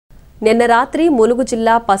నిన్న రాత్రి ములుగు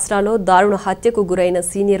జిల్లా పస్రాలో దారుణ హత్యకు గురైన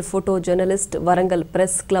senior photo journalist Warangal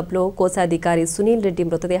press క్లబ్లో కోశాధికారి సునీల్ రెడ్డి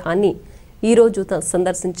మృతదేహాన్ని ఈ రోజు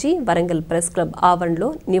సందర్శించి వరంగల్ ప్రెస్ క్లబ్ ఆవరణలో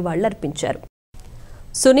నివాళులర్పించారు.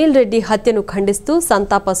 సునీల్ రెడ్డి హత్యను ఖండిస్తూ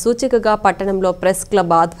సంతాప సూచికగా పట్టణంలో ప్రెస్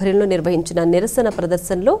క్లబ్ ఆధ్వర్యంలో నిర్వహించిన నిరసన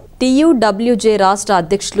ప్రదర్శనలో టీయూడబ్ల్యూజే రాష్ట్ర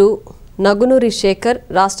అధ్యక్షులు నగునూరి శేఖర్,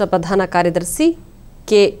 రాష్ట్ర ప్రధాన కార్యదర్శి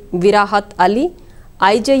K Virahat Ali,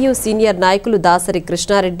 IJU senior నాయకులు దాసరి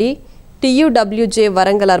కృష్ణారెడ్డి, టీయూడబ్ల్యూజే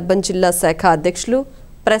వరంగల్ అర్బన్ జిల్లా శాఖ అధ్యక్షులు,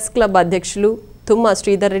 ప్రెస్ క్లబ్ అధ్యక్షులు తుమ్మ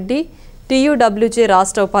శ్రీధర్ రెడ్డి, టీయూడబ్ల్యూజే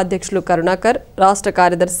రాష్ట్ర ఉపాధ్యక్షులు కరుణాకర్, రాష్ట్ర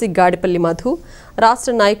కార్యదర్శి గాడిపల్లి మధు,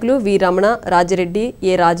 రాష్ట్ర నాయకులు వి రమణ, రాజిరెడ్డి,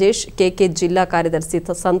 ఏ రాజేష్, కేకే జిల్లా కార్యదర్శి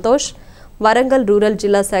సంతోష్, వరంగల్ రూరల్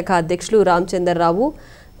జిల్లా శాఖ అధ్యక్షులు రామచంద్రరావు,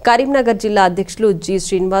 కరీంనగర్ జిల్లా అధ్యక్షులు జి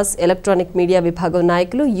శ్రీనివాస్, ఎలక్ట్రానిక్ మీడియా విభాగం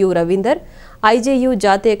నాయకులు యు రవీందర్, ఐజేయు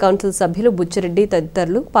జాతీయ కౌన్సిల్ సభ్యులు బుచ్చిరెడ్డి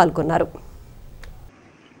తదితరులు పాల్గొన్నారు.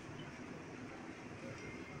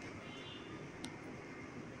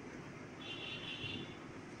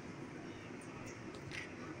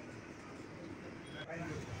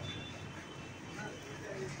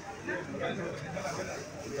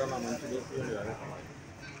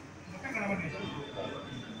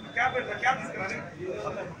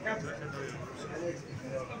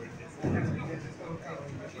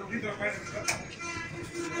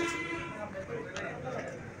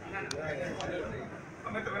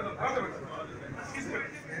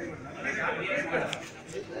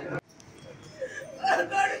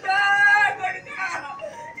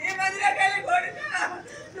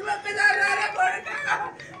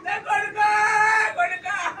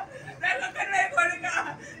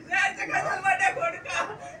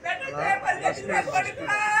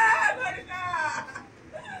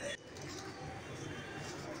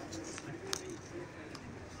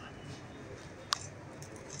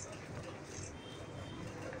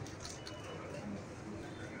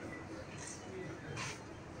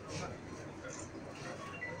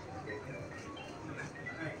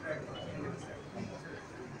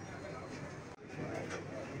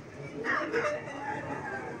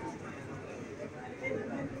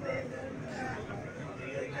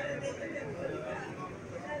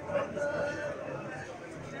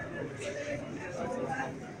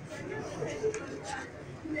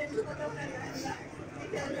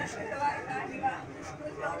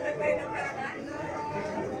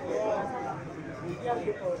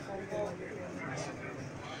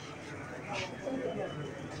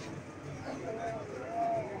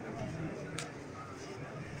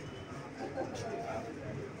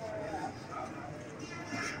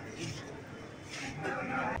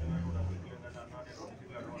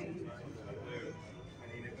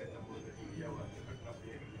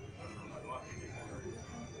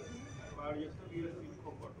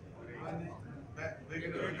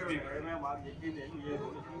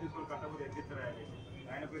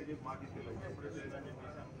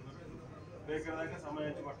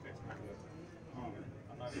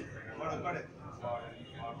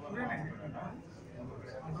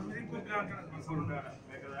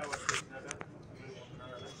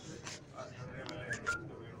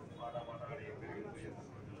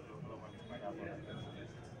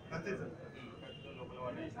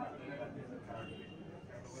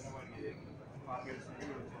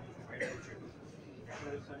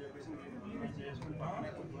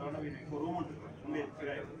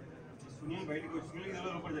 సునీల్ బయటకు వచ్చి సునీల్ నెల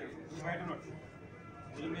రూపాయలు జరిగింది బయట ఉన్నట్టు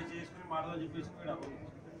సునీల్ మీద చేసుకుని మాటలు చెప్పేసి పోయాడు అప్పుడు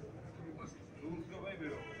రూమ్స్గా పోయి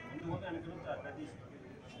వీడు ముందు పోతే వెనక నుంచి అట్లా తీసుకుని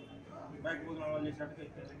బ్యాక్ పోతున్న వాళ్ళు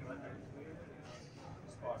చేసినట్టుగా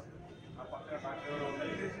స్పాట్ ఆ పక్కన డాక్టర్ ఎవరో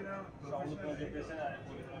ఉండాలి సౌండ్ చెప్పేసి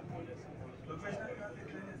పోలీసులు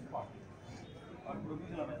స్పాట్ వాళ్ళు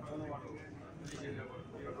ప్రొఫెషన్ వాళ్ళు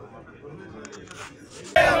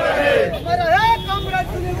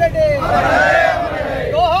सुनील रेड्डी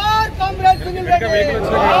जोहार कॉमरेड सुनील रेड्डी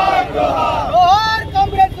जोहार जोहार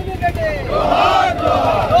कॉमरेड सुनील रेड्डी जोहार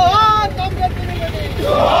जोहार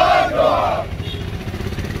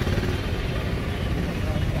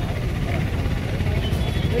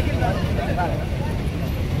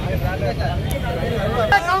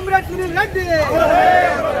कॉमरेड सुनील रेड्डी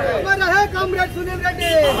हमारा है कॉमरेड सुनील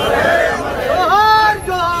रेड्डी जोहार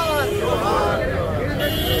जोहार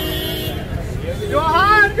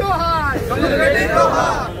जोहार जोहार सुनील रेड्डी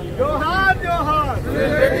जोहार जोहार जोहार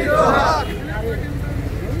सुनील रेड्डी जोहार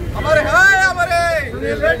हमारे है हमारे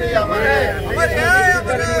सुनील रेड्डी हमारे हमारे है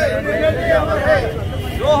हमारे सुनील रेड्डी हमारे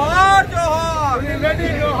जोहार जोहार सुनील रेड्डी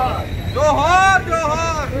जोहार जोहार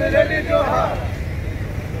जोहार सुनील रेड्डी जोहार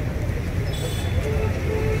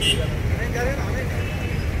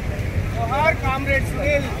जोहार कॉमरेड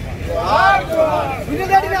सुनील जोहार जोहार सुनील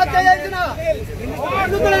रेड्डी ने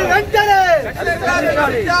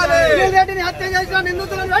సునీల్ రెడ్డిని హత్య చేసిన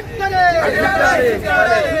నిందితులను వెంటనే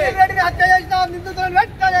సునీల్ రెడ్డిని హత్య చేసిన నిందితులను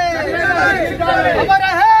వెంటనే అమర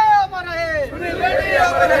హే అమర హే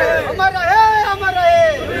అమర హే అమర హే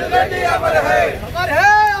అమర హే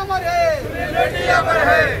అమర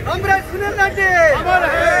హే కామ్రేడ్ సునీల్ రెడ్డి